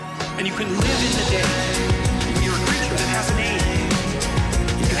and you can live in the day. You're a creature that has a name.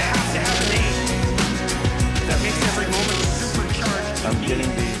 You have to have a name that makes every moment supercharged.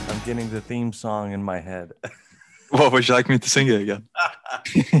 I'm getting the theme song in my head. What, would you like me to sing it again?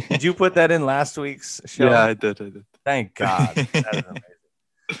 Did you put that in last week's show? Yeah, I did. Thank God. That is amazing.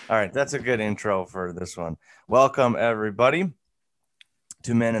 All right, that's a good intro for this one. Welcome, everybody,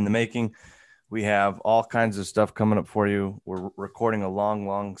 to Men in the Making. We have all kinds of stuff coming up for you. We're recording a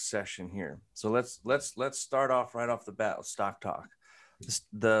long session here. So let's start off right off the bat with stock talk.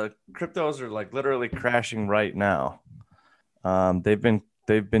 The cryptos are like literally crashing right now. They've been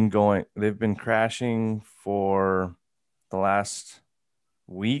crashing for the last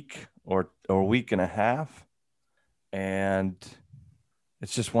week or week and a half, and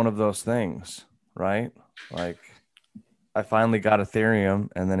it's just one of those things, right? Like, I finally got Ethereum,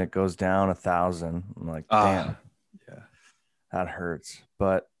 and then it goes down 1,000. I'm like, damn, yeah, that hurts.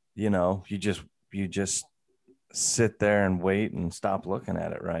 But you know, you just sit there and wait and stop looking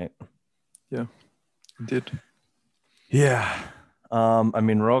at it, right? Yeah, indeed. Yeah. I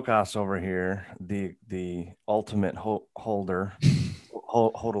mean, Rokas over here, the ultimate hodler.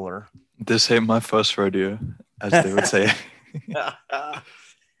 This ain't my first rodeo, as they would say.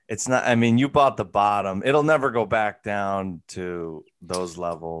 It's not. I mean, you bought the bottom. It'll never go back down to those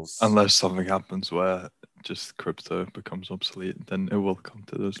levels Unless something happens where just crypto becomes obsolete, then it will come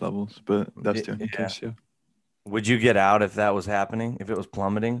to those levels. But that's the only case, yeah. Would you get out if that was happening? If it was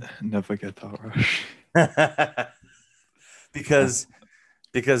plummeting? Never get out rush. because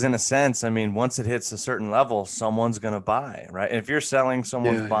in a sense, I mean, once it hits a certain level, someone's gonna buy, right? And if you're selling,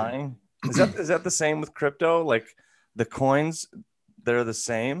 someone's buying. Is that the same with crypto? Like the coins, they're the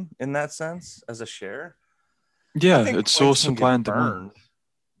same in that sense as a share? Yeah, it's all supply and demand.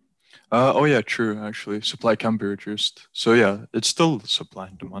 Oh yeah, true. Actually, supply can be reduced. So yeah, it's still supply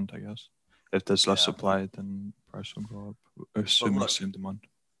and demand, I guess. If there's less supply, then price will go up. Assuming same demand.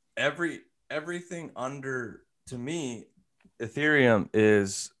 Everything under, to me, Ethereum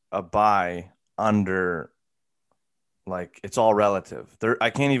is a buy under. Like, it's all relative. I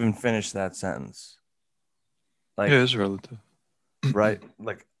can't even finish that sentence. Like, yeah, it's relative. Right?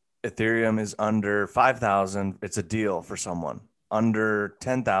 Like, Ethereum is under 5,000, it's a deal for someone. Under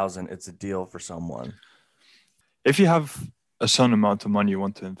 10,000, it's a deal for someone. If you have a certain amount of money you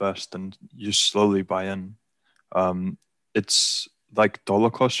want to invest and you slowly buy in, it's like dollar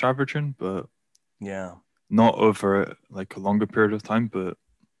cost averaging, but yeah, not over like a longer period of time. But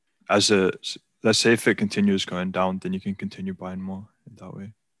let's say if it continues going down, then you can continue buying more in that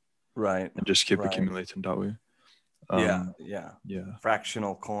way, right? And just keep accumulating that way. Yeah.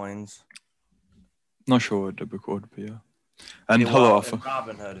 Fractional coins. Not sure what the would be. Yeah. And hello, Arthur. In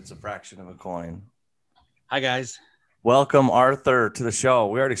Robinhood, it's a fraction of a coin. Hi guys. Welcome, Arthur, to the show.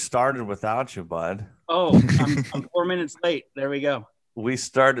 We already started without you, bud. Oh, I'm 4 minutes late. There we go. We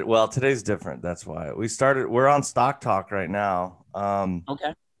started. Well, today's different. That's why we started. We're on Stock Talk right now.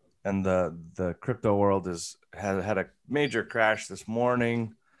 Okay. And the crypto world had a major crash this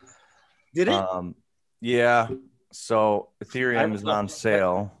morning. Did it? Yeah. So Ethereum is on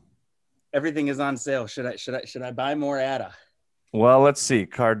sale. Everything is on sale. Should I buy more ADA? Well, let's see.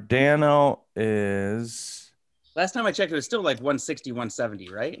 Cardano is. Last time I checked, it was still like 160, 170,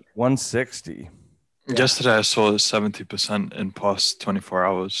 right? 160. Yeah. Yesterday I saw 70% in past 24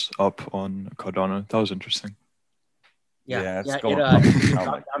 hours up on Cardano. That was interesting. Yeah, it dropped down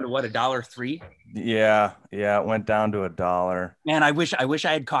to what, $1.03? Yeah, it went down to $1. Man, I wish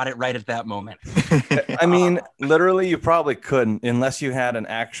I had caught it right at that moment. I mean, literally, you probably couldn't unless you had an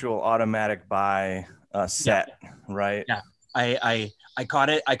actual automatic buy set, right? Yeah, I caught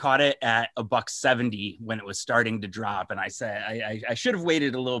it at $1.70 when it was starting to drop, and I said I should have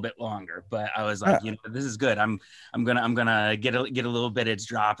waited a little bit longer, but I was like, this is good. I'm gonna get a little bit. It's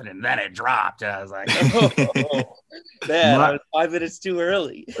dropping, and then it dropped. And I was like, man, I was 5 minutes too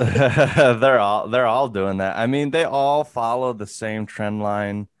early. They're all doing that. I mean, they all follow the same trend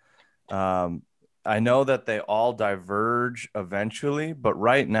line. I know that they all diverge eventually, but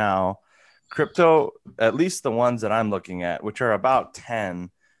right now, crypto, at least the ones that I'm looking at, which are about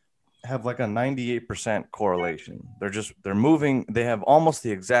 10, have like a 98% correlation. They're moving. They have almost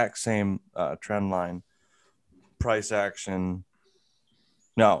the exact same trend line, price action.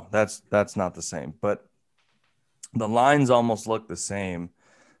 No, that's not the same, but the lines almost look the same.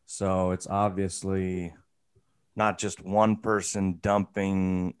 So it's obviously not just one person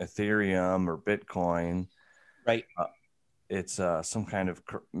dumping Ethereum or Bitcoin. Right. It's some kind of,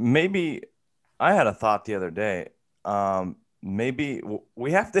 maybe I had a thought the other day. Maybe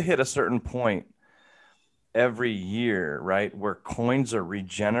we have to hit a certain point every year, right? Where coins are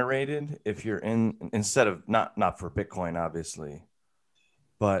regenerated if you're instead of not for Bitcoin, obviously,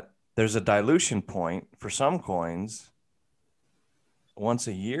 but there's a dilution point for some coins once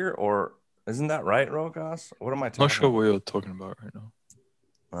a year, or isn't that right, Rokas? What am I talking Not sure about? what you're talking about right now.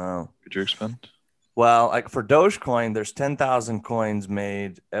 Oh. Could you expand? Well, like for Dogecoin, there's 10,000 coins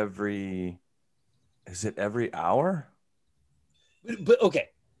made every hour? But okay.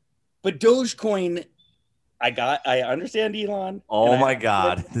 But Dogecoin, I understand Elon. Oh my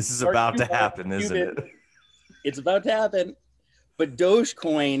God. This is about to happen, isn't it? It's about to happen. But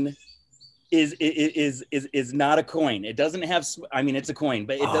Dogecoin is not a coin. It doesn't have, I mean, it's a coin,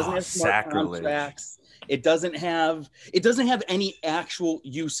 but it doesn't have smart contracts. It doesn't have any actual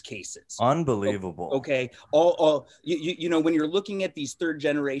use cases. Unbelievable. Okay. All you know, when you're looking at these third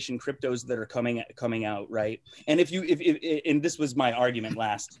generation cryptos that are coming out, right? And if and this was my argument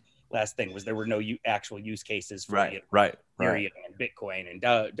last thing, was there were no actual use cases for right. Ethereum and Bitcoin and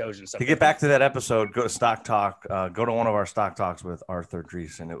Doge and stuff. To get back to that episode, go to Stock Talk. Go to one of our Stock Talks with Arthur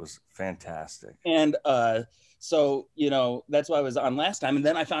Dreesen. It was fantastic. And so, you know, that's why I was on last time. And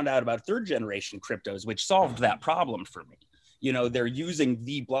then I found out about third generation cryptos, which solved that problem for me. You know, they're using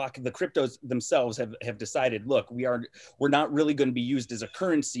the cryptos themselves have decided, look, we're not really going to be used as a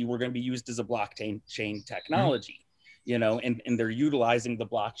currency. We're going to be used as a blockchain technology. Mm-hmm. You know, and they're utilizing the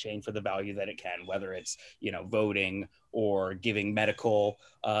blockchain for the value that it can, whether it's, you know, voting or giving medical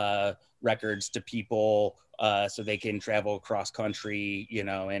records to people so they can travel across country, you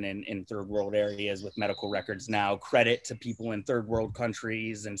know, and in third world areas with medical records now, credit to people in third world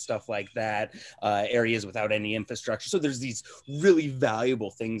countries and stuff like that, areas without any infrastructure. So there's these really valuable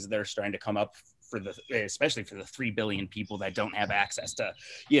things that are starting to come up especially for the 3 billion people that don't have access to,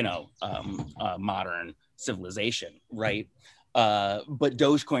 you know, modern civilization, right? But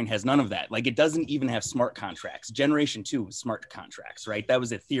Dogecoin has none of that. Like, it doesn't even have smart contracts. Generation 2 was smart contracts, right? That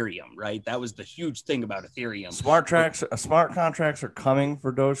was Ethereum, right? That was the huge thing about Ethereum. Smart contracts are coming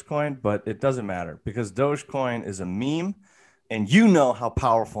for Dogecoin, but it doesn't matter because Dogecoin is a meme. And you know how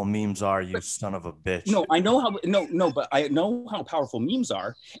powerful memes are, you son of a bitch. No, I know how. No, but I know how powerful memes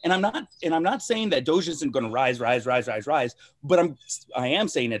are, and I'm not saying that Doge isn't going to rise. But I am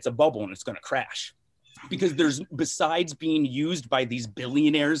saying it's a bubble and it's going to crash, because there's, besides being used by these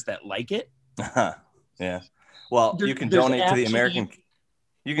billionaires that like it. Yeah. Well, you can donate to the American.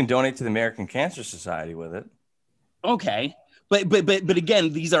 You can donate to the American Cancer Society with it. Okay, but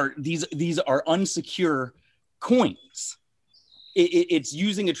again, these are unsecure coins. It's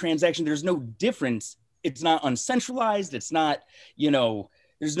using a transaction. There's no difference. It's not uncentralized. It's not, you know,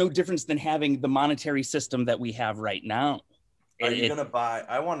 there's no difference than having the monetary system that we have right now. Are you going to buy?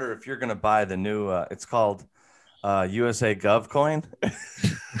 I wonder if you're going to buy the new, it's called USA Gov coin.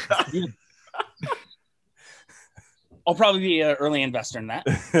 I'll probably be an early investor in that.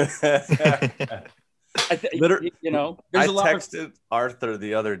 You know, I texted Arthur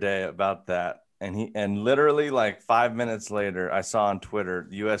the other day about that. And literally like 5 minutes later, I saw on Twitter,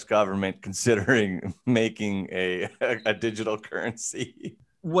 the U.S. government considering making a digital currency.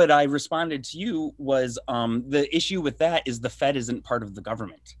 What I responded to you was the issue with that is the Fed isn't part of the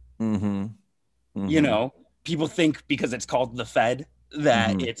government. Mm-hmm. Mm-hmm. You know, people think because it's called the Fed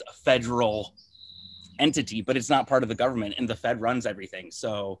that it's a federal entity, but it's not part of the government, and the Fed runs everything.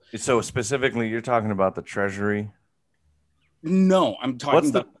 So specifically, you're talking about the Treasury? No, I'm talking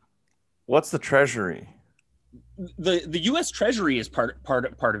about. What's the Treasury? The U.S. Treasury is part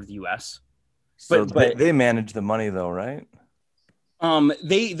of the U.S. So but they manage the money, though, right?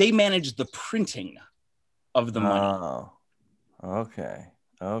 They manage the printing of the money. Oh, okay.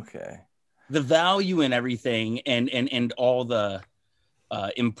 The value and everything, and all the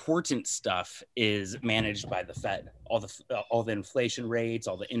important stuff is managed by the Fed. All the inflation rates,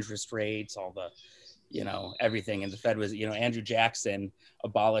 all the interest rates, all the, you know, everything. And the Fed was, you know, Andrew Jackson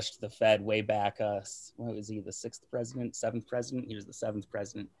abolished the Fed way back. What was he, the 6th president, 7th president? He was the 7th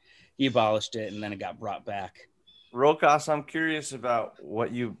president. He abolished it, and then it got brought back. Rokas, I'm curious about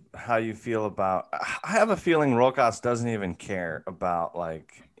how you feel about. I have a feeling Rokas doesn't even care about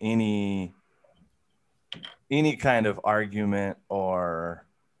like any kind of argument or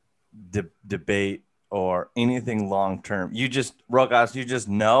debate or anything long term. Rokas, you just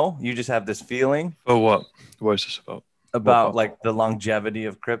know, you just have this feeling. Oh, what is this about? About like the longevity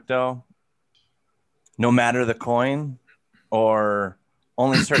of crypto, no matter the coin, or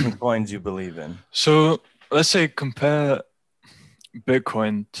only certain coins you believe in. So let's say compare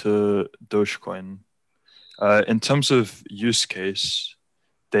Bitcoin to Dogecoin. In terms of use case,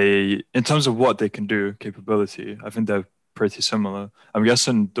 in terms of what they can do, capability, I think they're pretty similar. I'm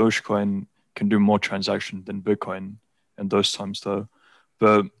guessing Dogecoin can do more transaction than Bitcoin in those times though.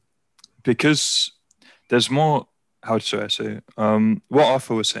 But because there's more, how should I say, what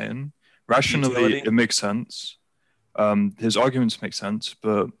Arthur was saying, rationally, Utility. it makes sense. His arguments make sense,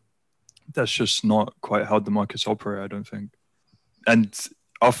 but that's just not quite how the markets operate, I don't think. And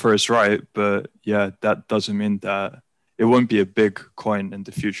Arthur is right, but yeah, that doesn't mean that it won't be a big coin in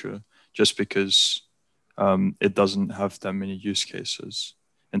the future just because it doesn't have that many use cases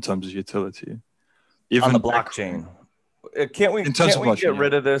in terms of utility. Even on the blockchain. Can't we get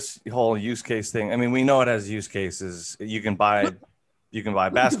rid of this whole use case thing? I mean, we know it has use cases. You can buy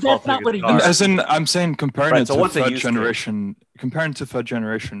basketball tickets. As in, I'm saying comparing it to third generation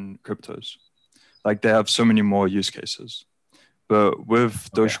cryptos. Like they have so many more use cases. But with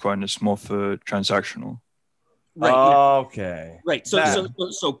Dogecoin, it's more for transactional. Right. Okay. Right.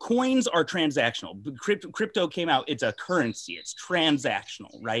 So coins are transactional. Crypto came out. It's a currency. It's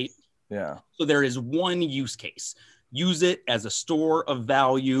transactional, right? Yeah. So there is one use case. Use it as a store of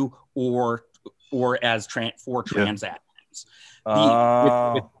value or as for transactions.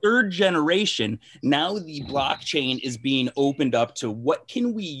 With third generation, now the blockchain is being opened up to what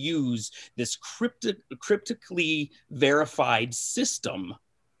can we use this cryptically verified system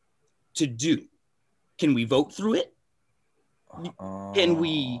to do? Can we vote through it? Can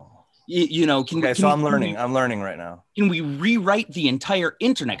we, so I'm learning right now. Can we rewrite the entire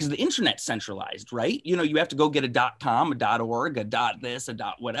internet? Because the internet's centralized, right? You have to go get a .com, a .org, a .this, a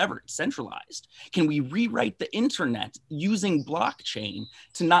 .whatever. It's centralized. Can we rewrite the internet using blockchain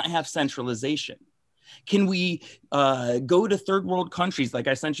to not have centralization? Can we go to third world countries? Like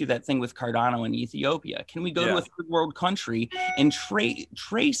I sent you that thing with Cardano in Ethiopia. Can we go to a third world country and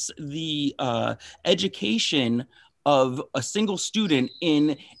trace the education of a single student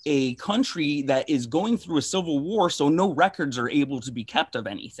in a country that is going through a civil war, so no records are able to be kept of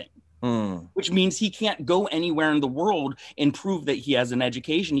anything? Which means he can't go anywhere in the world and prove that he has an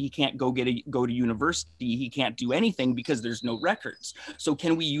education. He can't go to university. He can't do anything because there's no records. So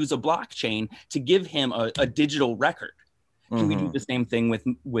can we use a blockchain to give him a digital record? Can we do the same thing with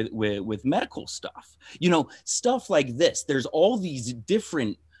medical stuff? Stuff like this. There's all these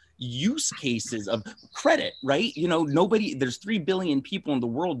different use cases of credit, right? There's 3 billion people in the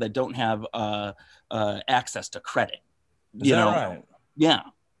world that don't have access to credit. Is that right?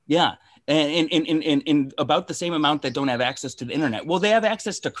 Yeah. And about the same amount that don't have access to the internet. Well, they have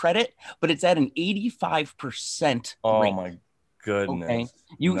access to credit, but it's at an 85% rate. My goodness. Okay?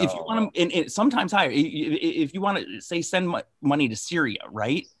 If you want to, and sometimes higher, if you want to say send money to Syria,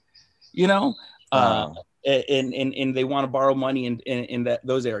 right? And they want to borrow money in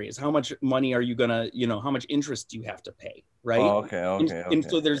those areas. How much money are you gonna, how much interest do you have to pay, right? And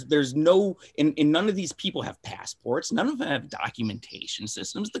so there's no, and none of these people have passports. None of them have documentation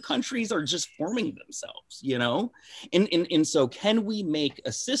systems. The countries are just forming themselves, And so can we make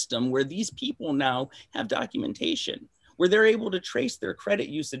a system where these people now have documentation, where they're able to trace their credit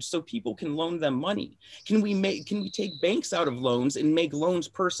usage so people can loan them money? Can we take banks out of loans and make loans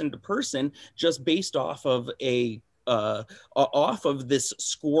person to person just based off of this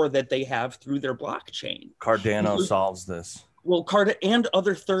score that they have through their blockchain? Cardano solves this. Well, and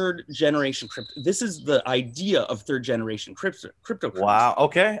other third generation crypto. This is the idea of third generation cryptocurrency. Wow.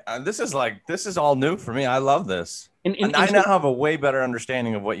 Okay. This is all new for me. I love this. And I now have a way better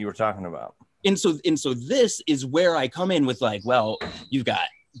understanding of what you were talking about. And so this is where I come in with you've got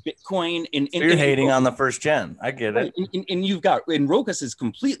Bitcoin and you're hating on the first gen. I get it. And you've got, and Rokas is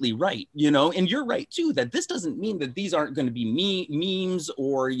completely right, and you're right too, that this doesn't mean that these aren't going to be memes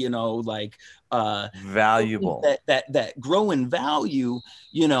or, valuable that grow in value,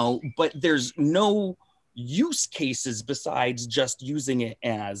 but there's no use cases besides just using it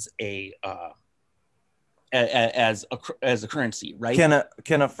as a currency, right?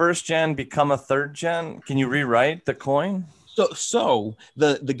 Can a first gen become a third gen? Can you rewrite the coin? So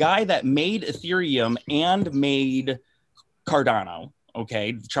the guy that made Ethereum and made Cardano,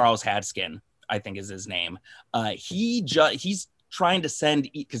 okay, Charles Hadskin, I think is his name. He's trying to send,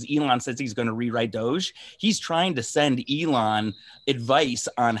 because Elon says he's going to rewrite Doge. He's trying to send Elon advice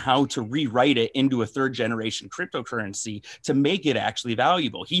on how to rewrite it into a third generation cryptocurrency to make it actually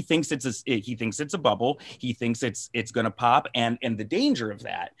valuable. He thinks it's a bubble. He thinks it's going to pop. And the danger of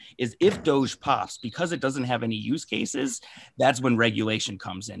that is if Doge pops, because it doesn't have any use cases, that's when regulation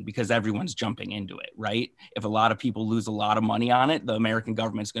comes in, because everyone's jumping into it, right? If a lot of people lose a lot of money on it, the American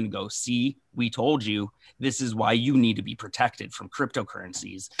government's going to go, see, we told you, this is why you need to be protected from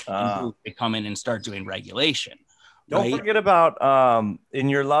cryptocurrencies. And they come in and start doing regulation. Don't forget about, in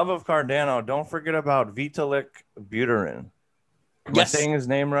your love of Cardano, don't forget about Vitalik Buterin. Am I saying his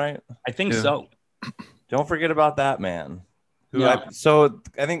name right? I think so. Don't forget about that man. Yeah. So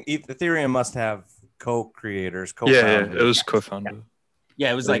I think Ethereum must have co-creators, Yeah, co-founders. it was co-founder.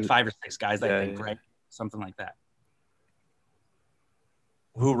 Yeah, it was like 5 or 6 guys, I think, right? Something like that.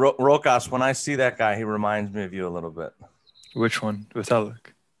 Who Rokas? When I see that guy, he reminds me of you a little bit. Which one?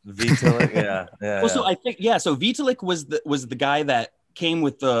 Vitalik. Vitalik, yeah. Well, so I think so Vitalik was the guy that came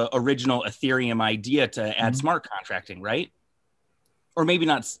with the original Ethereum idea to add smart contracting, right? Or maybe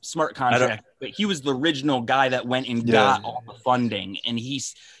not smart contract, but he was the original guy that went and got all the funding and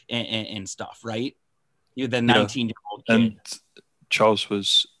and stuff, right? The 19-year-old kid. And Charles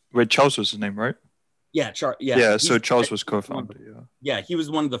was his name, right? Yeah, so Charles was co-founder. Yeah, he was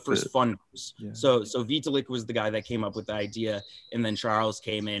one of the first funders. Yeah. So Vitalik was the guy that came up with the idea, and then Charles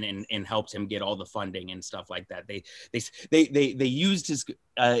came in and helped him get all the funding and stuff like that. They used his.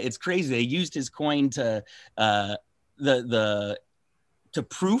 It's crazy. They used his coin to to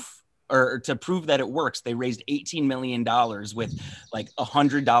proof or to prove that it works. They raised $18 million with like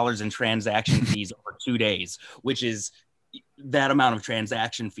 $100 in transaction fees over 2 days, which is. That amount of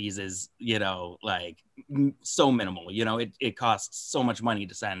transaction fees is, like so minimal, it costs so much money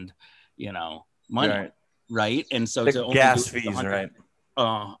to send, money. Right. And so the gas fees, right.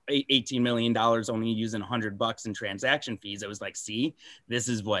 $18 million only using $100 in transaction fees. It was like, see, this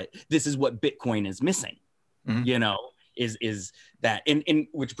is what Bitcoin is missing, is that, and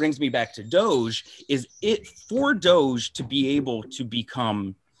which brings me back to Doge, is it for Doge to be able to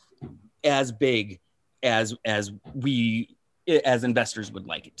become as big as investors would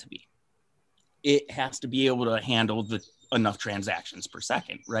like it to be. It has to be able to handle enough transactions per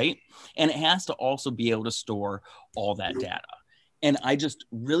second, right? And it has to also be able to store all that data. And I just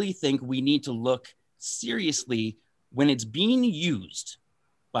really think we need to look seriously when it's being used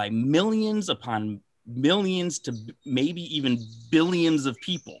by millions upon millions to maybe even billions of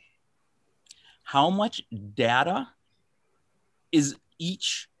people. How much data is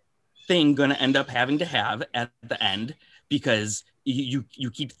each thing going to end up having to have at the end, because you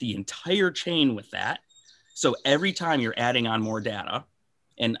keep the entire chain with that. So every time you're adding on more data,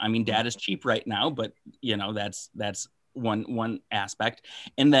 and I mean, data is cheap right now, but that's one aspect.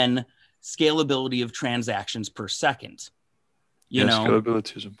 And then scalability of transactions per second,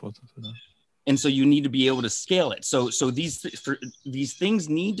 scalability is important for that. And so you need to be able to scale it. So these things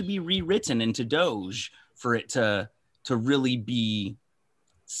need to be rewritten into Doge for it to really be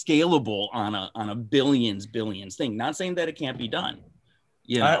scalable on a billions thing. Not saying that it can't be done.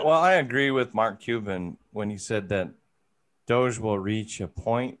 I agree with Mark Cuban when he said that Doge will reach a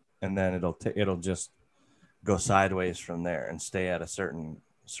point and then it'll just go sideways from there and stay at a certain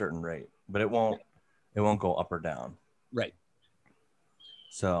rate, but it won't go up or down. Right.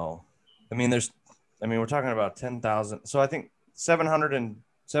 So, we're talking about 10,000. So I think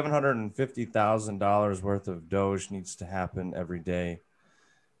 $750,000 worth of Doge needs to happen every day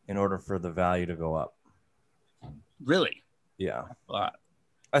in order for the value to go up. Really? Yeah.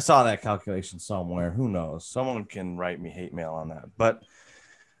 I saw that calculation somewhere. Who knows? Someone can write me hate mail on that, but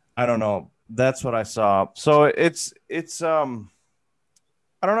I don't know. That's what I saw. So it's I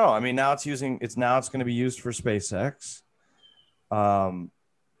don't know. Now it's going to be used for SpaceX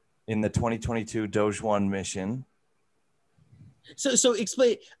in the 2022 Doge 1 mission. So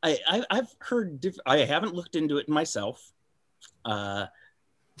explain. I've heard I haven't looked into it myself.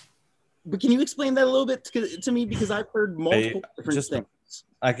 But can you explain that a little bit to me? Because I've heard multiple different things.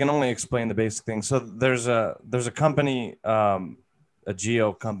 I can only explain the basic thing. So there's a company, a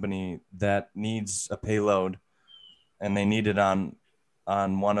geo company that needs a payload, and they need it on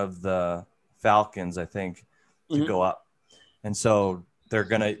one of the Falcons, I think, to go up. And so they're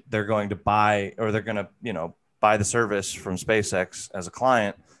going to buy, or they're going to, buy the service from SpaceX as a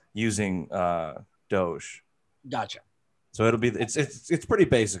client using Doge. Gotcha. So it's pretty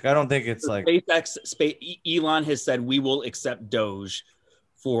basic. I don't think it's like Elon has said we will accept Doge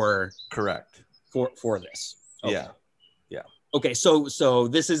for this. Okay. Yeah. Okay. So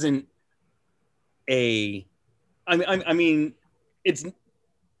this isn't it's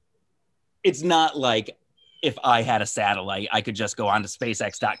not like if I had a satellite, I could just go onto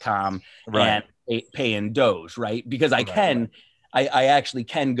SpaceX.com and pay in Doge, right? Because I can, I actually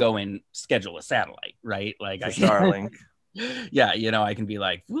can go and schedule a satellite, right? Like Starlink. Yeah, I can be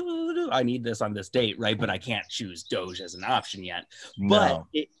like, I need this on this date, right? But I can't choose Doge as an option yet. No.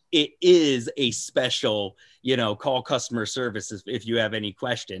 But it is a special, call customer service if you have any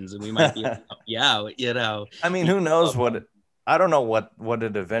questions, and we might be able to help you out, who knows I don't know what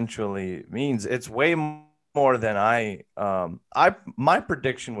it eventually means. It's way more than my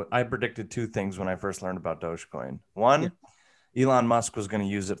prediction. I predicted two things when I first learned about Dogecoin. One, Elon Musk was going to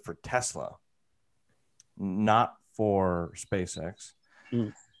use it for Tesla, not for SpaceX.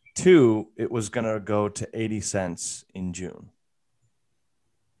 Mm. 2, it was going to go to 80 cents in June.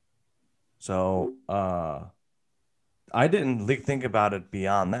 So I didn't think about it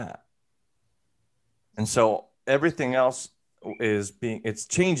beyond that. And so everything else it's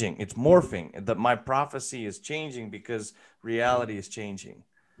changing, it's morphing. That my prophecy is changing because reality is changing.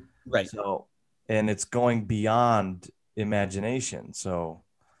 Right. So, and it's going beyond imagination. So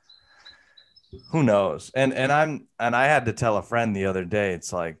who knows? And I had to tell a friend the other day,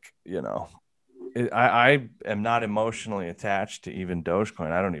 it's like, I am not emotionally attached to even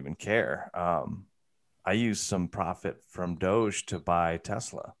Dogecoin. I don't even care. I use some profit from Doge to buy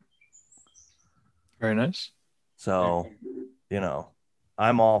Tesla. Very nice. So,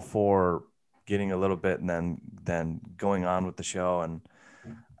 I'm all for getting a little bit and then going on with the show. And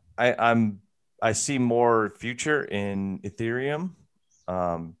I see more future in Ethereum,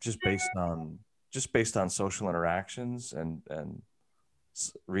 just based on social interactions and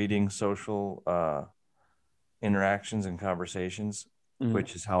reading social interactions and conversations,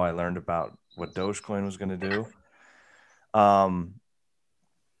 which is how I learned about what Dogecoin was going to do. And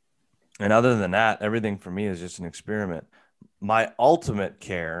other than that, everything for me is just an experiment. My ultimate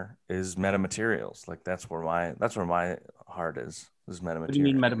care is metamaterials. Like that's where my heart is metamaterials. What do you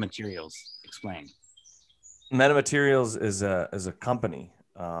mean metamaterials? Explain. Metamaterials is a company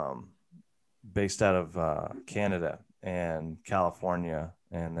based out of Canada and California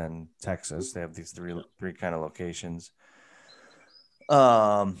and then Texas. They have these three kind of locations.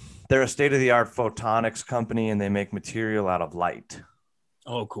 They're a state-of-the-art photonics company, and they make material out of light.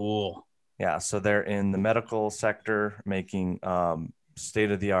 Oh, cool. Yeah, so they're in the medical sector, making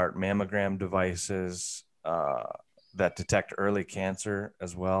state-of-the-art mammogram devices that detect early cancer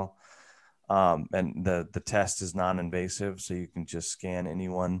as well. And the test is non-invasive, so you can just scan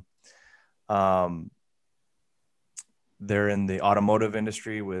anyone. They're in the automotive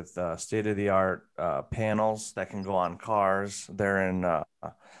industry with state-of-the-art panels that can go on cars. They're in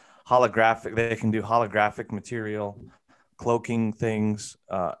holographic. They can do holographic material, cloaking things,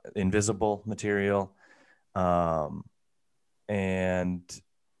 invisible material, and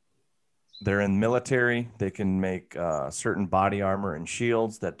they're in military. They can make certain body armor and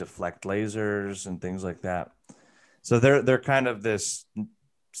shields that deflect lasers and things like that. So they're kind of this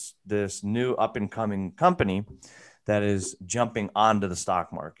new up and coming company that is jumping onto the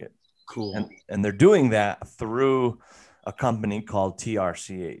stock market. Cool. And they're doing that through a company called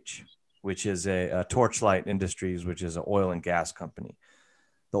TRCH, which is a Torchlight Industries, which is an oil and gas company.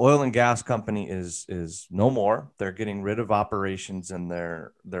 The oil and gas company is no more. They're getting rid of operations, and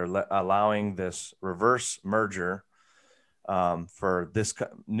they're allowing this reverse merger for this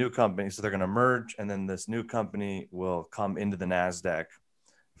new company. So they're going to merge, and then this new company will come into the NASDAQ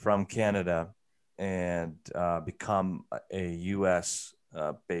from Canada and become a U.S.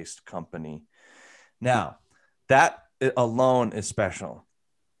 Based company. Now, that alone is special.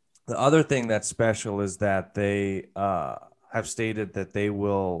 The other thing that's special is that they have stated that they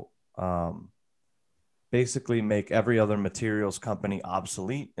will basically make every other materials company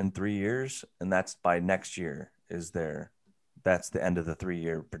obsolete in 3 years, and that's by next year. That's the end of the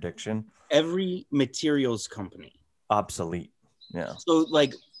 3-year prediction. Every materials company obsolete. Yeah. So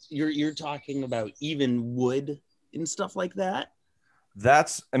like you're talking about even wood and stuff like that?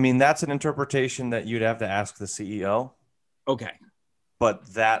 That's an interpretation that you'd have to ask the CEO. Okay. But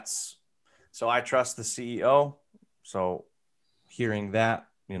so I trust the CEO. So hearing that,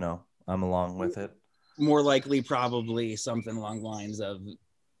 I'm along with it. More likely, probably something along the lines of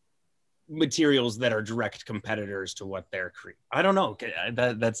materials that are direct competitors to what they're creating. I don't know.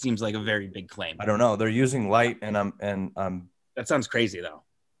 That seems like a very big claim. I don't know. They're using light, and I'm. That sounds crazy, though.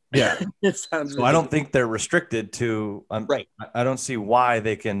 Yeah, it sounds. So I don't think they're restricted to. Right. I don't see why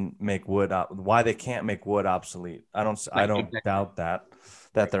they can make wood why they can't make wood obsolete. I don't doubt that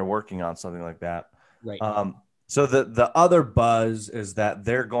they're working on something like that. Right. So the other buzz is that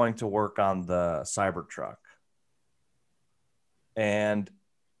they're going to work on the Cybertruck, and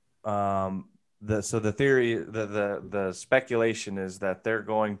the theory, the speculation is that they're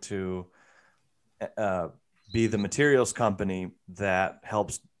going to be the materials company that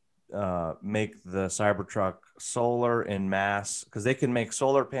helps make the Cybertruck solar in mass, because they can make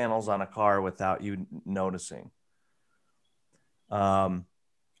solar panels on a car without you noticing.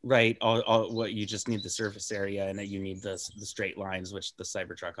 Right. All what you just need the surface area, and you need the straight lines, which the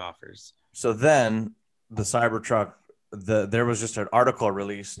Cybertruck offers. So then the Cybertruck, there was just an article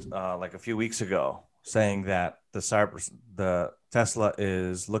released like a few weeks ago saying that the Tesla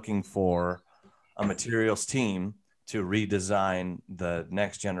is looking for a materials team to redesign the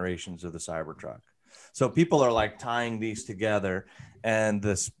next generations of the Cybertruck. So people are like tying these together, and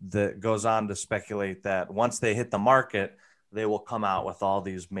this that goes on to speculate that once they hit the market, they will come out with all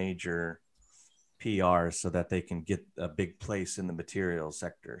these major PRs so that they can get a big place in the materials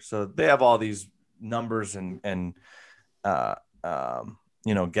sector. So they have all these numbers and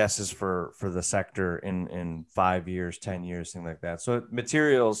guesses for the sector in 5 years, 10 years, things like that. So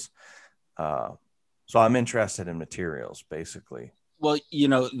materials. So I'm interested in materials, basically. Well,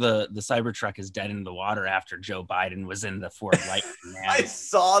 the Cybertruck is dead in the water after Joe Biden was in the Ford Lightning. I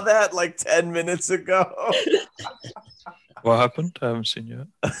saw that like 10 minutes ago. What happened? I haven't seen yet.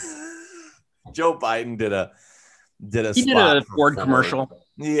 Joe Biden did a Ford commercial.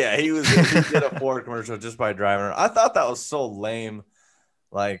 Yeah, he did a Ford commercial just by driving around. I thought that was so lame.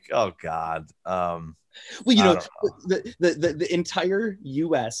 Like, oh God. Well, the entire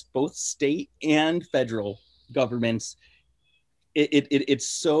U.S., both state and federal governments, it's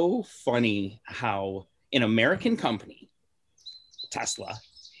so funny how an American company, Tesla,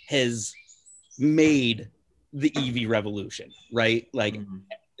 has made the EV revolution, right? Like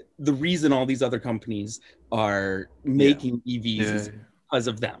the reason all these other companies are making EVs is because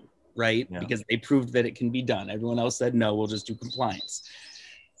of them, right? Yeah. Because they proved that it can be done. Everyone else said, no, we'll just do compliance.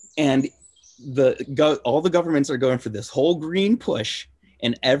 And all the governments are going for this whole green push,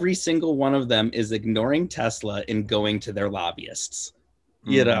 and every single one of them is ignoring Tesla and going to their lobbyists.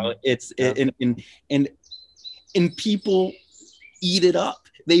 And people eat it up.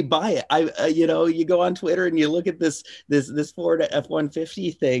 They buy it. You go on Twitter and you look at this Ford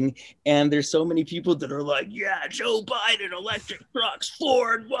F-150 thing, and there's so many people that are like, yeah, Joe Biden, electric trucks,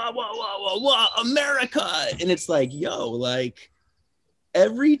 Ford, wah, wah, wah, wah, wah, America. And it's like, yo, like,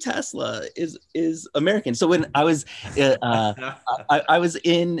 every Tesla is American. So when I was I was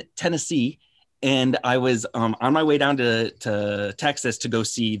in Tennessee, and I was on my way down to Texas to go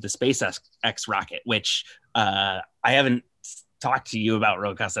see the SpaceX rocket, which I haven't talked to you about,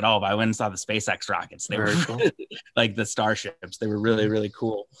 Rokas, at all, but I went and saw the SpaceX rockets. They were cool. Like the Starships. They were really, really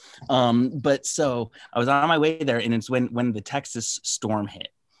cool. But so I was on my way there, and it's when the Texas storm hit.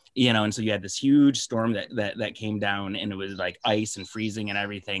 And so you had this huge storm that came down, and it was like ice and freezing and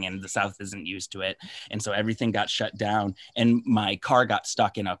everything, and the South isn't used to it. And so everything got shut down, and my car got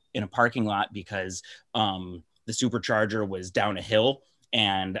stuck in a parking lot because the supercharger was down a hill,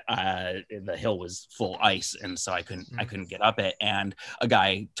 and the hill was full ice. And so I couldn't get up it, and a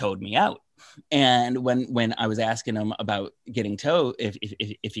guy towed me out. And when I was asking him about getting towed,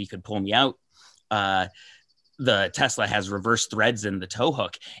 if he could pull me out, the Tesla has reverse threads in the tow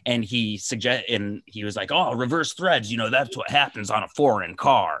hook, and he was like, oh, reverse threads, that's what happens on a foreign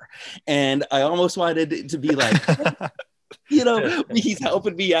car. And I almost wanted it to be like, he's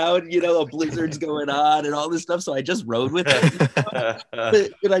helping me out, a blizzard's going on and all this stuff. So I just rode with him.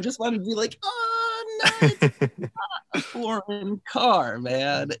 But I just wanted to be like, oh, no, it's not a foreign car,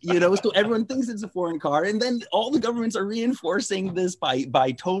 man. So everyone thinks it's a foreign car. And then all the governments are reinforcing this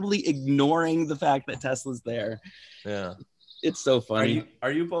by totally ignoring the fact that Tesla's there. Yeah. It's so funny.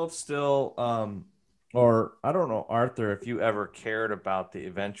 Are you both still, or I don't know, Arthur, if you ever cared about the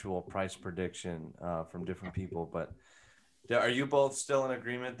eventual price prediction from different people, but are you both still in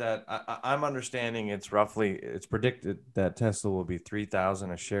agreement that I'm understanding it's predicted that Tesla will be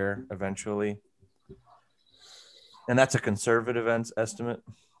 3,000 a share eventually? And that's a conservative estimate.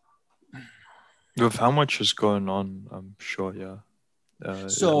 With how much is going on, I'm sure, yeah.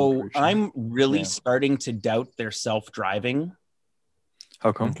 So I'm really starting to doubt their self-driving.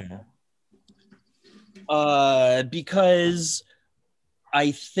 How come? Okay. Because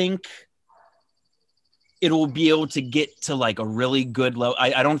I think it will be able to get to like a really good level.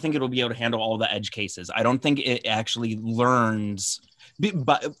 I don't think it'll be able to handle all the edge cases. I don't think it actually learns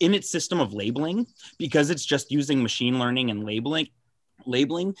but in its system of labeling, because it's just using machine learning and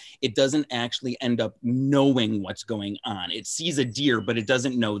labeling, it doesn't actually end up knowing what's going on. It sees a deer, but it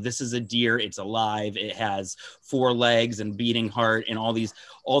doesn't know this is a deer. It's alive. It has 4 legs and beating heart and all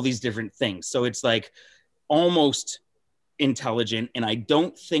these different things. So it's like almost intelligent, and I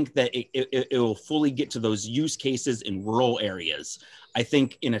don't think that it will fully get to those use cases in rural areas. I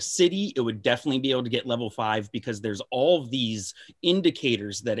think in a city, it would definitely be able to get level 5 because there's all of these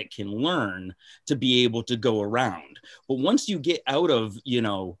indicators that it can learn to be able to go around. But once you get out of,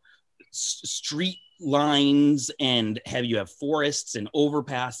 street lines and you have forests and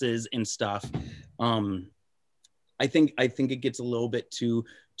overpasses and stuff, I think it gets a little bit too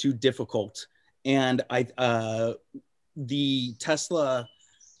difficult. And the Tesla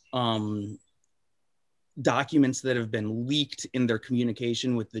documents that have been leaked in their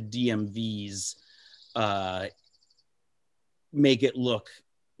communication with the DMVs make it look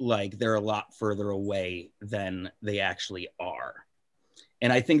like they're a lot further away than they actually are.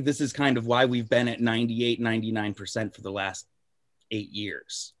 And I think this is kind of why we've been at 98, 99% for the last 8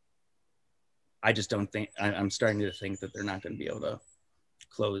 years. I just don't think, I'm starting to think that they're not going to be able to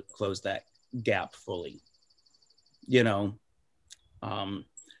close that gap fully. You know,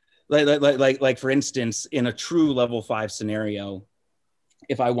 like for instance, in a true level 5 scenario,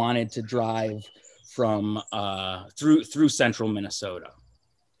 if I wanted to drive from through central Minnesota,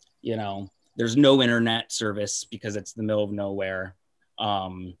 you know, there's no internet service because it's the middle of nowhere.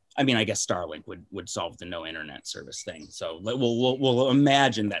 I mean, I guess Starlink would solve the no internet service thing. So we'll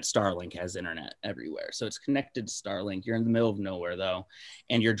imagine that Starlink has internet everywhere. So it's connected to Starlink. You're in the middle of nowhere though,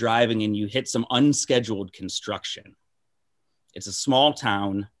 and you're driving and you hit some unscheduled construction. It's a small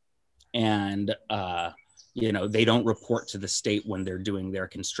town, and you know, they don't report to the state when they're doing their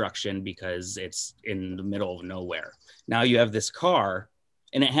construction because it's in the middle of nowhere. Now you have this car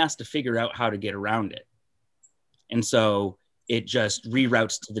and it has to figure out how to get around it. And so it just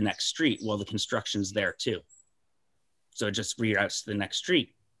reroutes to the next street while the construction's there too. So it just reroutes to the next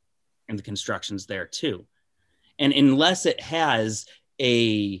street and the construction's there too. And unless it has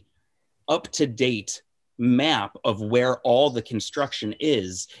a up-to-date map of where all the construction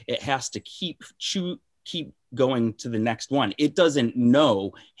is, it has to keep going to the next one. It doesn't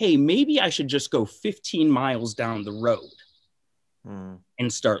know, hey, maybe I should just go 15 miles down the road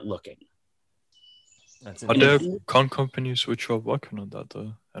and start looking. Are there car companies which are working on that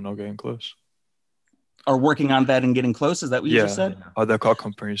and are getting close? Are working on that and getting close? Is that what you just said? Are there car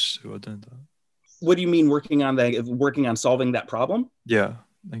companies who are doing that? What do you mean working on that? Working on solving that problem? Yeah,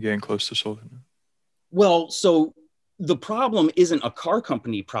 and getting close to solving it. Well, so the problem isn't a car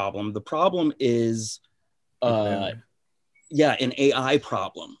company problem. The problem is, an AI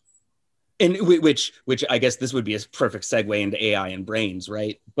problem. And which I guess this would be a perfect segue into AI and brains,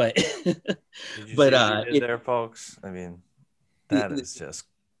 right? But there, folks. I mean, that is just.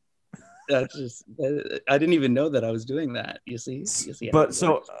 That's just. I didn't even know that I was doing that. You see. But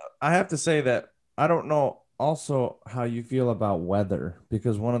so I have to say that I don't know also how you feel about weather,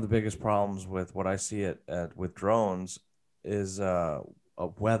 because one of the biggest problems with what I see with drones is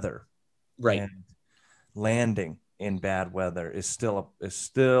weather, right? And landing in bad weather is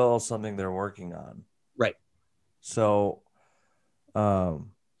still something they're working on. Right. So,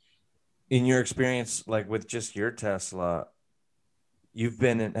 in your experience, like with just your Tesla,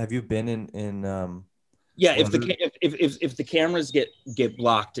 have you been in yeah, if the cameras get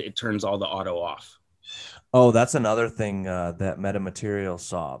blocked, it turns all the auto off. Oh, that's another thing that Metamaterial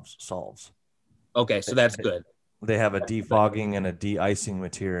solves. Okay, so that's good. They have a defogging and a de-icing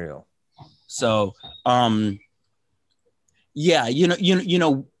material. So, yeah, you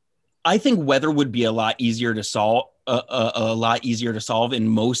know, I think weather would be a lot easier to solve, in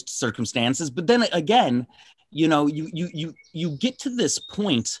most circumstances. But then again, you know, you get to this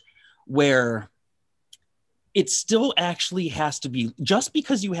point where it still actually has to be, just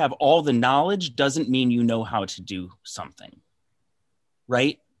because you have all the knowledge doesn't mean you know how to do something,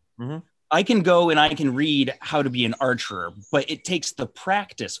 right? Mm-hmm. I can go and I can read how to be an archer, but it takes the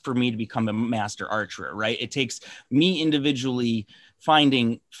practice for me to become a master archer, right? It takes me individually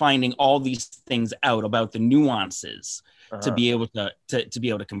finding all these things out about the nuances to be able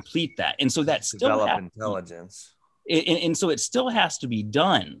to complete that. And so that still develop intelligence. And so it still has to be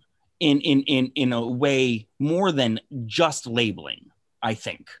done in a way more than just labeling, I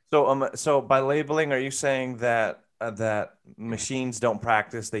think. So by labeling, are you saying that machines don't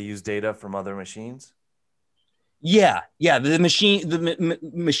practice, they use data from other machines? Yeah. The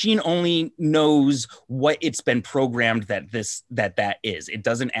machine only knows what it's been programmed that is. It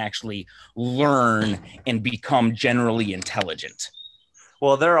doesn't actually learn and become generally intelligent.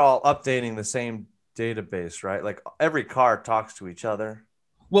 Well, they're all updating the same database, right? Like every car talks to each other.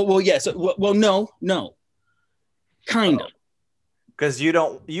 Well, yes. Well, no, kind of. Because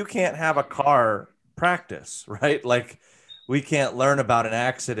you can't have a car practice, right? Like we can't learn about an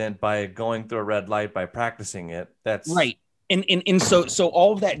accident by going through a red light by practicing it. That's right. And so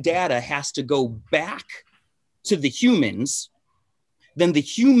all of that data has to go back to the humans. Then the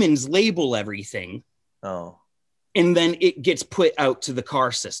humans label everything. Oh. And then it gets put out to the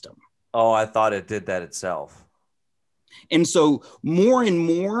car system. Oh, I thought it did that itself. And so more and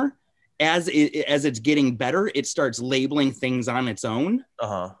more as it's getting better, it starts labeling things on its own.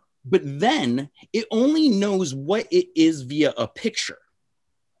 Uh-huh. But then it only knows what it is via a picture.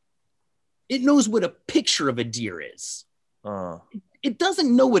 It knows what a picture of a deer is. It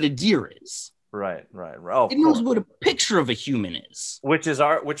doesn't know what a deer is. Right. Oh, it knows what a picture of a human is. Which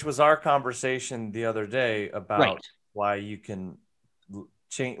was our conversation the other day about why you can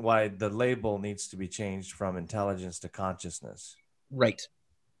change, why the label needs to be changed from intelligence to consciousness. Right.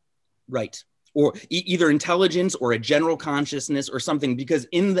 Or either intelligence or a general consciousness or something, because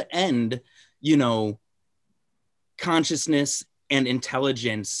in the end, you know, consciousness and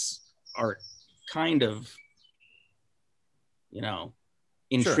intelligence are kind of, you know,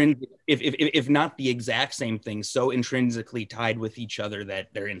 intrinsic, sure. if not the exact same thing, so intrinsically tied with each other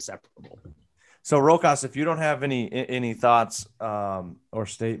that they're inseparable. So Rokas, if you don't have any thoughts or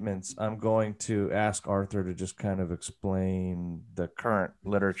statements, I'm going to ask Arthur to just kind of explain the current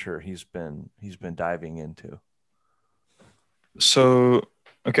literature he's been diving into. So,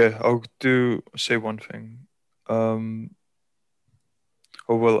 okay, I'll say one thing.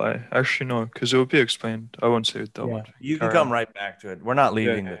 I actually no, because it will be explained. I won't say it that much. You can come right back to it. We're not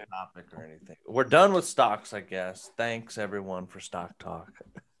leaving the topic or anything. We're done with stocks, I guess. Thanks everyone for stock talk.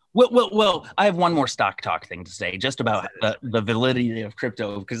 Well, I have one more stock talk thing to say, just about the validity of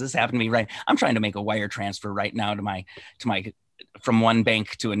crypto, because this happened to me right. I'm trying to make a wire transfer right now to my from one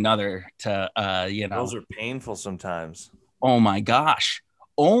bank to another to you know. Those are painful sometimes. Oh my gosh.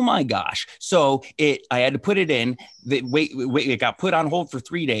 So I had to put it in. Wait, it got put on hold for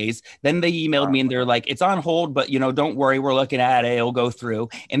 3 days. Then they emailed me and they're like, it's on hold, but you know, don't worry, we're looking at it. It'll go through.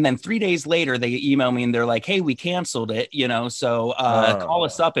 And then 3 days later, they email me and they're like, hey, we canceled it, you know, so call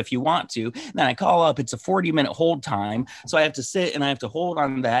us up if you want to. Then I call up, it's a 40-minute hold time. So I have to sit and I have to hold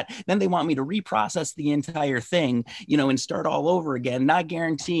on that. Then they want me to reprocess the entire thing, you know, and start all over again, not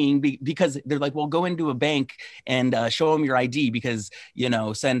guaranteeing because they're like, well, go into a bank and show them your ID because, you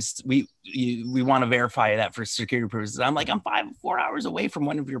know, since we want to verify that for security purposes. I'm like, I'm 4 hours away from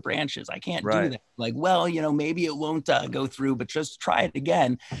one of your branches. I can't do that. Like, well, you know, maybe it won't go through, but just try it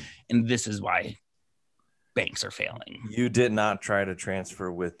again. And this is why banks are failing. You did not try to transfer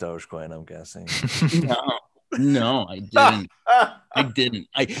with Dogecoin, I'm guessing. No, I didn't. I didn't.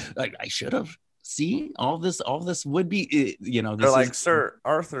 I should have. See, all this would be, you know, this they're like, sir,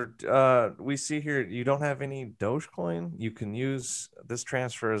 Arthur, we see here you don't have any Dogecoin. You can use this.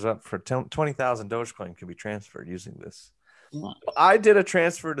 Transfer is up for 20,000 Dogecoin can be transferred using this. Wow. I did a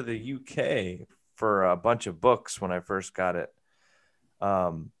transfer to the UK for a bunch of books when I first got it.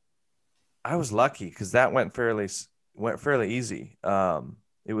 I was lucky because that went fairly easy.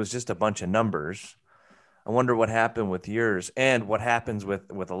 It was just a bunch of numbers. I wonder what happened with yours and what happens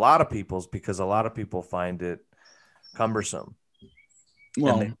with a lot of people's, because a lot of people find it cumbersome.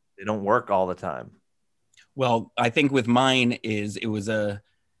 Well, and they don't work all the time. Well, I think with mine I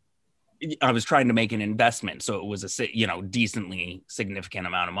was trying to make an investment. So it was a, you know, decently significant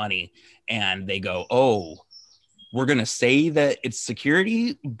amount of money. And they go, oh, we're going to say that it's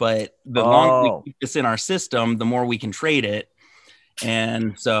security, but the longer we keep this in our system, the more we can trade it.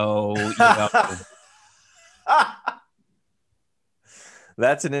 And so, you know,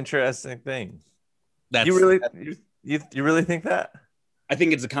 that's an interesting thing. You really think that? I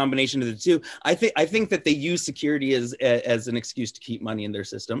think it's a combination of the two. I think that they use security as an excuse to keep money in their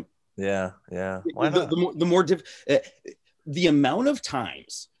system. Yeah. Why not? The amount of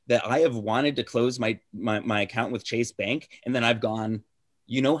times that I have wanted to close my account with Chase Bank, and then I've gone,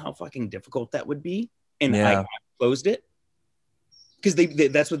 you know how fucking difficult that would be, and I closed it. Because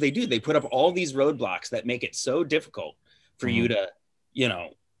that's what they do. They put up all these roadblocks that make it so difficult for you to, you know,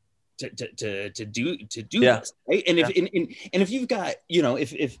 to do this, right? And if you've got, you know,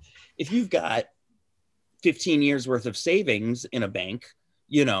 if you've got 15 years worth of savings in a bank,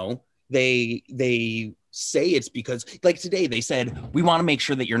 you know, they say it's because, like today, they said we want to make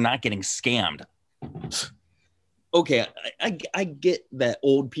sure that you're not getting scammed. Okay, I get that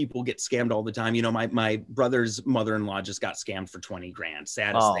old people get scammed all the time. You know, my brother's mother-in-law just got scammed for 20 grand.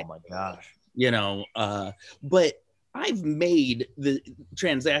 Saddest thing. Oh my gosh. You know, but I've made the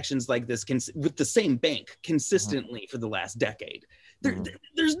transactions like this with the same bank consistently for the last decade.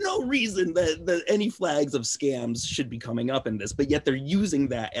 There's no reason that any flags of scams should be coming up in this, but yet they're using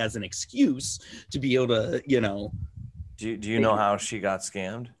that as an excuse to be able to, you know. Do you know how she got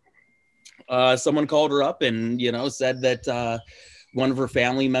scammed? Someone called her up and, you know, said that one of her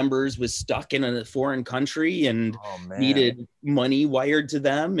family members was stuck in a foreign country and needed money wired to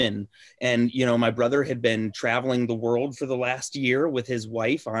them. And, you know, my brother had been traveling the world for the last year with his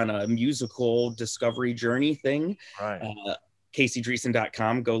wife on a musical discovery journey thing. Right.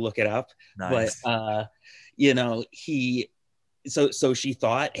 CaseyDreesen.com, go look it up. Nice. But, you know, so she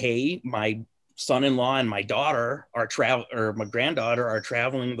thought, hey, my son-in-law and my daughter my granddaughter are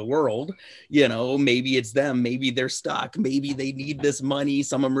traveling the world, you know, maybe it's them, maybe they're stuck, maybe they need this money,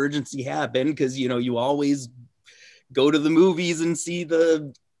 some emergency happened, because, you know, you always go to the movies and see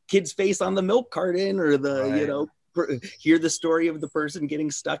the kid's face on the milk carton or the you know, hear the story of the person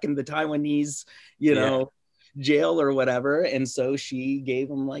getting stuck in the Taiwanese, jail or whatever. And so she gave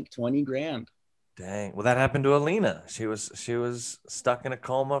him like 20 grand. Dang. Well, that happened to Alina. She was stuck in a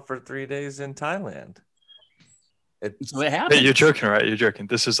coma for 3 days in Thailand. So it happened. Hey, you're joking, right? You're joking.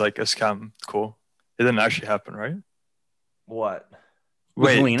 This is like a scam. Cool. It didn't actually happen, right? What?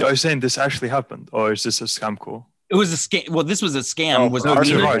 Wait, are you saying this actually happened, or is this a scam call? It was a scam. Well, this was a scam. No, was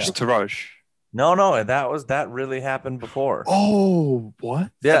Taraj. No, that really happened before. Oh,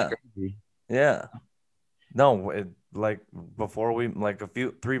 what? Yeah. Yeah. No, before we, like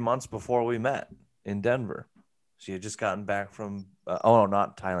 3 months before we met in Denver. She had just gotten back from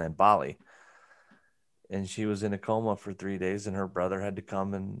not Thailand, Bali. And she was in a coma for 3 days, and her brother had to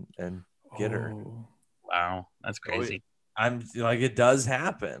come and get her. Wow, that's crazy. I'm like, it does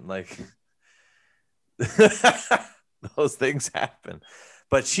happen. Like, those things happen.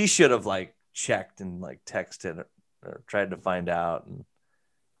 But she should have like checked and like texted or tried to find out. And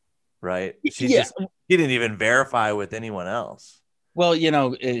right? She didn't even verify with anyone else. Well,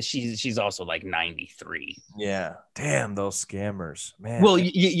 she's also like 93. Yeah. Damn, those scammers, man. Well,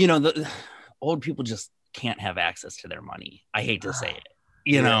 the old people just can't have access to their money. I hate to say it,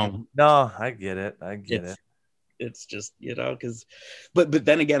 No, I get it. It's just, because, but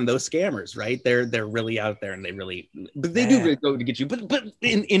then again, those scammers, right? They're really out there, and they really do really go to get you. But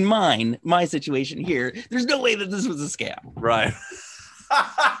in my situation here, there's no way that this was a scam. Right.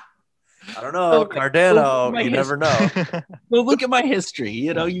 I don't know, Cardano. You never know. Well, look at my history.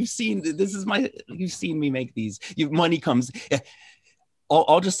 You've seen me make these. Money comes.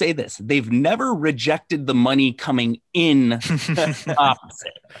 I'll just say this: they've never rejected the money coming in.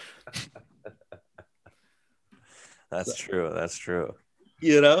 Opposite. That's true.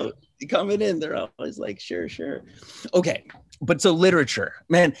 Coming in, they're always like, sure. Okay, but so literature,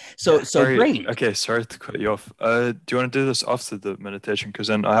 man. So great. Okay, sorry to cut you off. Do you want to do this after the meditation? Because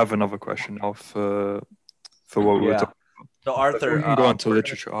then I have another question for what we're talking about. So Arthur, we can go into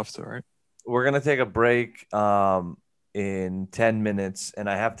literature after, right? We're gonna take a break in 10 minutes, and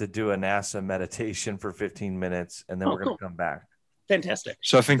I have to do a NASA meditation for 15 minutes, and then we're gonna come back. Fantastic.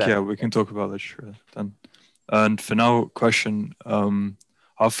 So I think we can talk about literature then. And for now, question,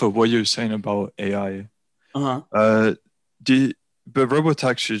 Arthur, what you're saying about AI. But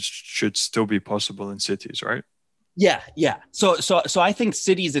robotaxis should still be possible in cities, right? Yeah. So I think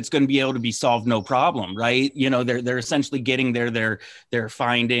cities, it's going to be able to be solved no problem, right? They're essentially getting there. They're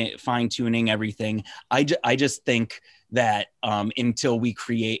fine tuning everything. I just think that until we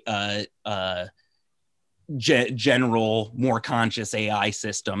create a general, more conscious AI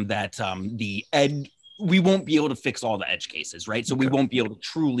system, that we won't be able to fix all the edge cases, right? So we won't be able to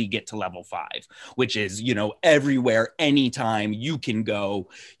truly get to level 5, which is, everywhere, anytime you can go,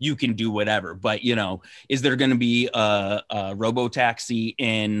 you can do whatever. But, is there going to be a robo-taxi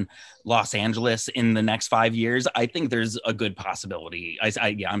in Los Angeles in the next 5 years? I think there's a good possibility.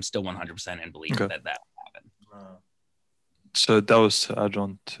 I'm still 100% in belief that will happen. So that was to add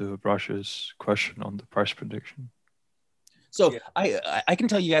on to Brash's question on the price prediction. So I can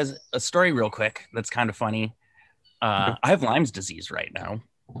tell you guys a story real quick that's kind of funny. I have Lyme's disease right now.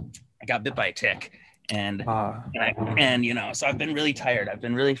 I got bit by a tick, and so I've been really tired. I've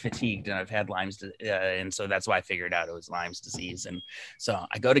been really fatigued, and I've had Lyme's, and so that's why I figured out it was Lyme's disease. And so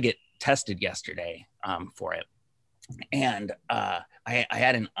I go to get tested yesterday for it, and I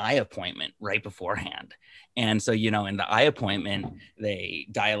had an eye appointment right beforehand. And so, in the eye appointment, they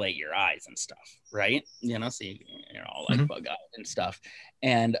dilate your eyes and stuff, right? So you're all like bug eyed and stuff.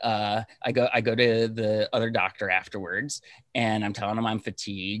 And I go to the other doctor afterwards, and I'm telling him I'm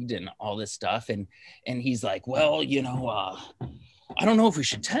fatigued and all this stuff. And he's like, well, I don't know if we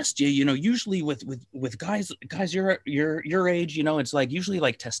should test you. Usually with guys your age, it's like usually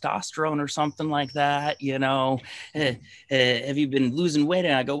like testosterone or something like that. Have you been losing weight?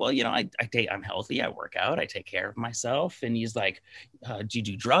 And I go, well, I'm healthy. I work out. I take care of myself. And he's like, do you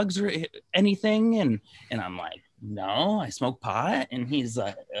do drugs or anything? And I'm like, no, I smoke pot. And he's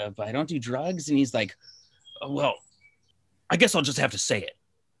like, but I don't do drugs. And he's like, oh, well, I guess I'll just have to say it.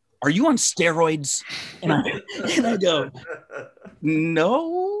 Are you on steroids? And I go,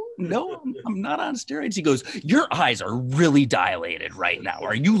 no, I'm not on steroids. He goes, your eyes are really dilated right now.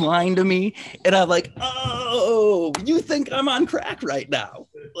 Are you lying to me? And I'm like, oh, you think I'm on crack right now?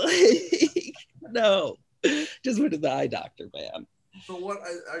 No, just went to the eye doctor, man. So what,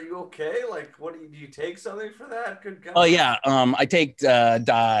 are you okay? Like, what do you take something for that? Good God. Oh yeah. I take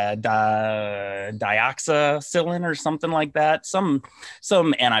dioxacillin or something like that. Some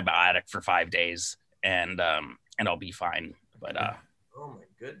antibiotic for 5 days, and I'll be fine. But oh my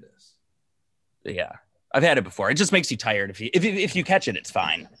goodness. Yeah. I've had it before. It just makes you tired. If you catch it, it's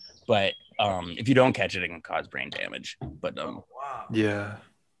fine. But if you don't catch it, it can cause brain damage. But Wow. Yeah.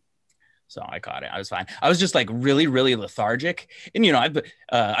 so I caught it. I was fine. I was just like really, really lethargic. And you know,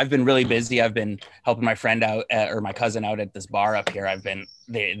 I've been really busy. I've been helping my friend out or my cousin out at this bar up here.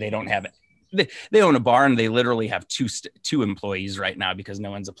 They don't have it. They own a bar and they literally have two employees right now because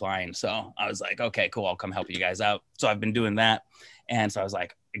no one's applying. So I was like, okay, cool. I'll come help you guys out. So I've been doing that. And so I was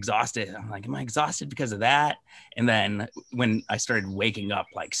like exhausted. I'm like, am I exhausted because of that? And then when I started waking up,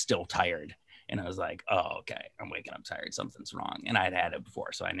 like still tired, and I was like, oh, okay, I'm waking up tired. Something's wrong. And I'd had it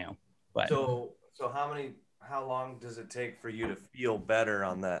before, so I knew. But So how long does it take for you to feel better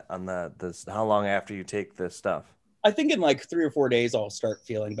on this? How long after you take this stuff? I think in like 3 or 4 days, I'll start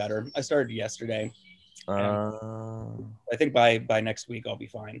feeling better. I started yesterday. Uh, I think by next week, I'll be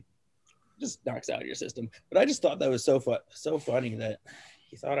fine. Just knocks out your system. But I just thought that was so funny that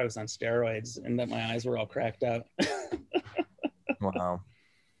he thought I was on steroids and that my eyes were all cracked out. wow.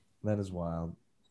 That is wild.